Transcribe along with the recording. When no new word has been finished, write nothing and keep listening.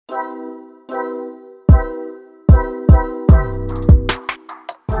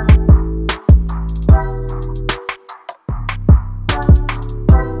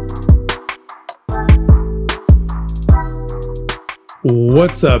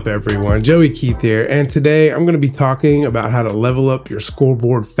What's up everyone, Joey Keith here, and today I'm going to be talking about how to level up your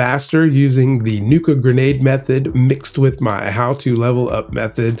scoreboard faster using the Nuka grenade method mixed with my how to level up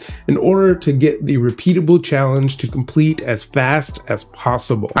method in order to get the repeatable challenge to complete as fast as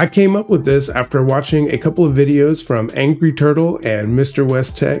possible. I came up with this after watching a couple of videos from Angry Turtle and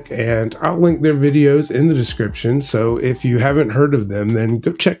MrWestTek, and I'll link their videos in the description, so if you haven't heard of them then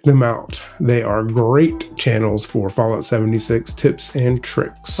go check them out. They are great channels for Fallout 76 tips and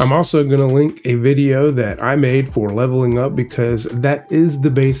tricks. I'm also going to link a video that I made for leveling up because that is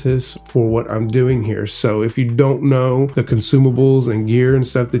the basis for what I'm doing here. So if you don't know the consumables and gear and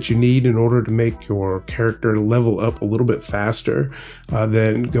stuff that you need in order to make your character level up a little bit faster,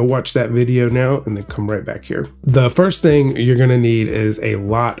 then go watch that video now and then come right back here. The first thing you're going to need is a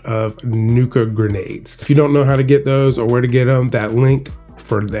lot of Nuka grenades. If you don't know how to get those or where to get them, that link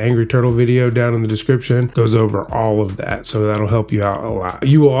for the Angry Turtle video down in the description goes over all of that, so that'll help you out a lot.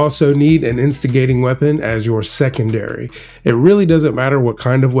 You will also need an instigating weapon as your secondary. It really doesn't matter what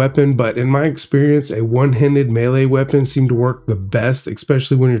kind of weapon, but in my experience, a one-handed melee weapon seemed to work the best,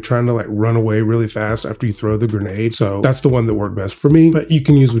 especially when you're trying to like run away really fast after you throw the grenade. So that's the one that worked best for me, but you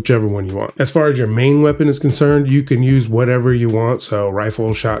can use whichever one you want. As far as your main weapon is concerned, you can use whatever you want. So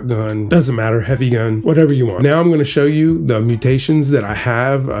rifle, shotgun, doesn't matter, heavy gun, whatever you want. Now I'm going to show you the mutations that I have.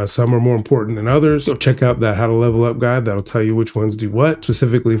 Some are more important than others, so check out that how to level up guide. That'll tell you which ones do what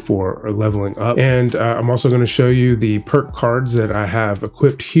specifically for leveling up. And I'm also going to show you the perk cards that I have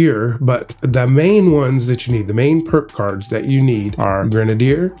equipped here, but the main ones that you need, the main perk cards that you need are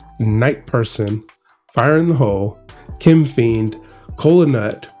Grenadier, Night Person, Fire in the Hole, Chem Fiend, Cola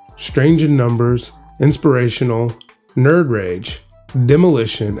Nut, Strange in Numbers, Inspirational, Nerd Rage,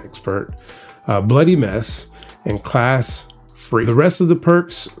 Demolition Expert, Bloody Mess, and Class Free. The rest of the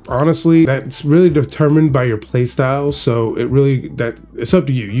perks, honestly, that's really determined by your playstyle, so it's up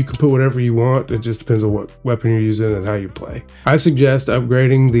to you. You can put whatever you want. It just depends on what weapon you're using and how you play. I suggest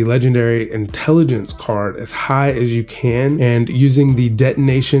upgrading the legendary intelligence card as high as you can and using the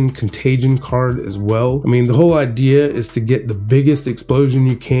detonation contagion card as well. I mean, the whole idea is to get the biggest explosion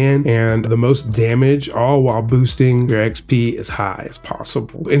you can and the most damage, all while boosting your XP as high as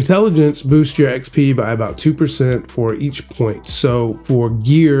possible. Intelligence boosts your XP by about 2% for each point. So for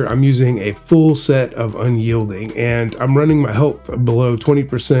gear, I'm using a full set of unyielding, and I'm running my health below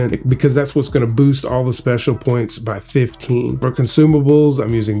 20% because that's what's going to boost all the special points by 15. For consumables,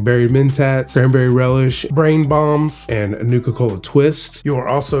 I'm using berry mentats, cranberry relish, brain bombs, and a Nuka Cola twist. You're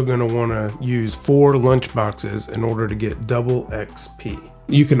also going to want to use 4 lunch boxes in order to get double XP.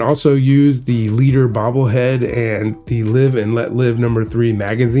 You can also use the leader bobblehead and the live and let live #3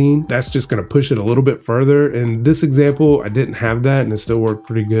 magazine. That's just going to push it a little bit further. In this example, I didn't have that and it still worked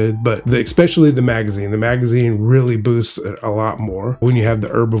pretty good, but especially the magazine really boosts it a lot more when you have the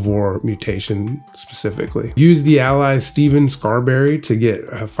herbivore mutation specifically. Use the ally Steven Scarberry to get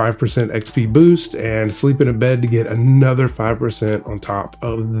a 5% XP boost and sleep in a bed to get another 5% on top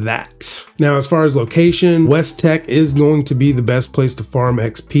of that. Now, as far as location, WestTek is going to be the best place to farm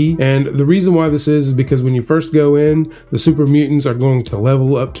XP, and the reason why this is because when you first go in, the super mutants are going to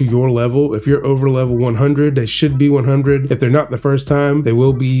level up to your level. If you're over level 100, they should be 100. If they're not the first time, they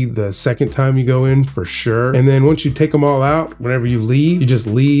will be the second time you go in for sure. And then once you take them all out, whenever you leave, you just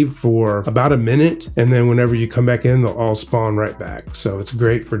leave for about a minute, and then whenever you come back in, they'll all spawn right back. So it's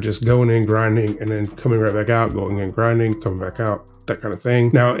great for just going in, grinding, and then coming right back out, going in, grinding, coming back out, that kind of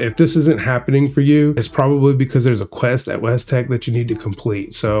thing. Now, if this isn't happening for you, it's probably because there's a quest at WestTek that you need to complete.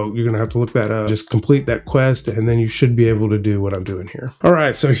 So you're gonna have to look that up. Just complete that quest and then you should be able to do what I'm doing here. All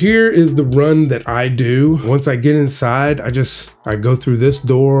right, so here is the run that I do. Once I get inside, I go through this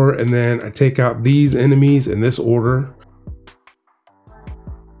door and then I take out these enemies in this order.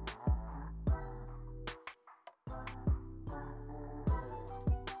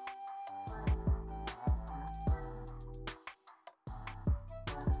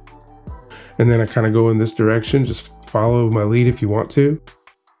 And then I kind of go in this direction. Just follow my lead if you want to.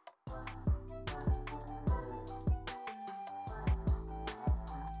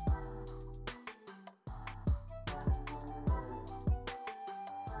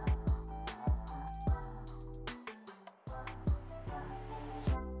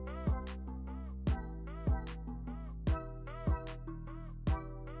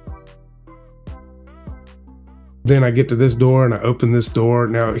 Then I get to this door and I open this door.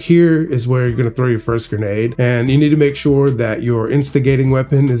 Now here is where you're gonna throw your first grenade, and you need to make sure that your instigating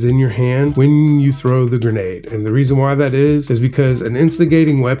weapon is in your hand when you throw the grenade. And the reason why that is because an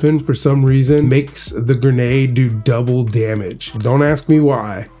instigating weapon for some reason makes the grenade do double damage. Don't ask me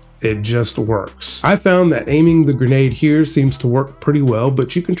why. it just works. I found that aiming the grenade here seems to work pretty well,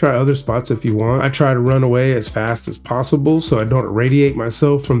 but you can try other spots if you want. I try to run away as fast as possible so I don't irradiate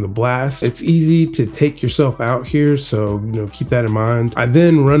myself from the blast. It's easy to take yourself out here, so keep that in mind. I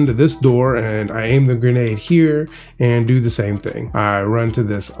then run to this door and I aim the grenade here and do the same thing. I run to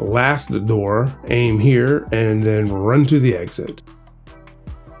this last door, aim here, and then run to the exit.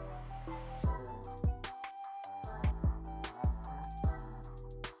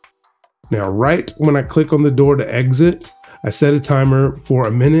 Now, right when I click on the door to exit, I set a timer for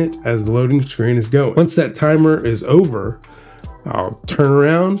a minute as the loading screen is going. Once that timer is over, I'll turn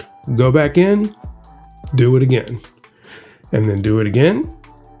around, go back in, do it again, and then do it again,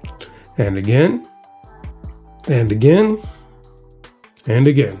 and again, and again, and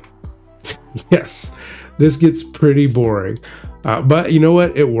again. Yes, this gets pretty boring, but you know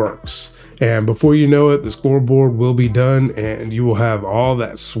what? It works. And before you know it, the scoreboard will be done and you will have all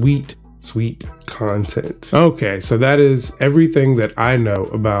that sweet content. Okay, so that is everything that I know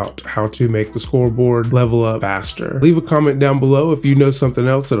about how to make the scoreboard level up faster. Leave a comment down below if you know something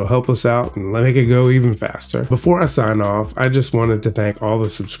else that'll help us out and make it go even faster. Before I sign off, I just wanted to thank all the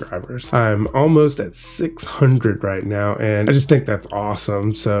subscribers. I'm almost at 600 right now, and I just think that's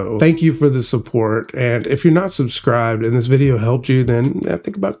awesome. So thank you for the support. And if you're not subscribed and this video helped you, then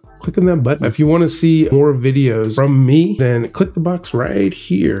think about clicking that button. If you want to see more videos from me, then click the box right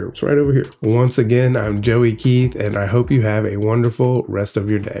here. It's right over here. Once again, I'm Joey Keith, and I hope you have a wonderful rest of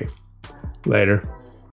your day. Later.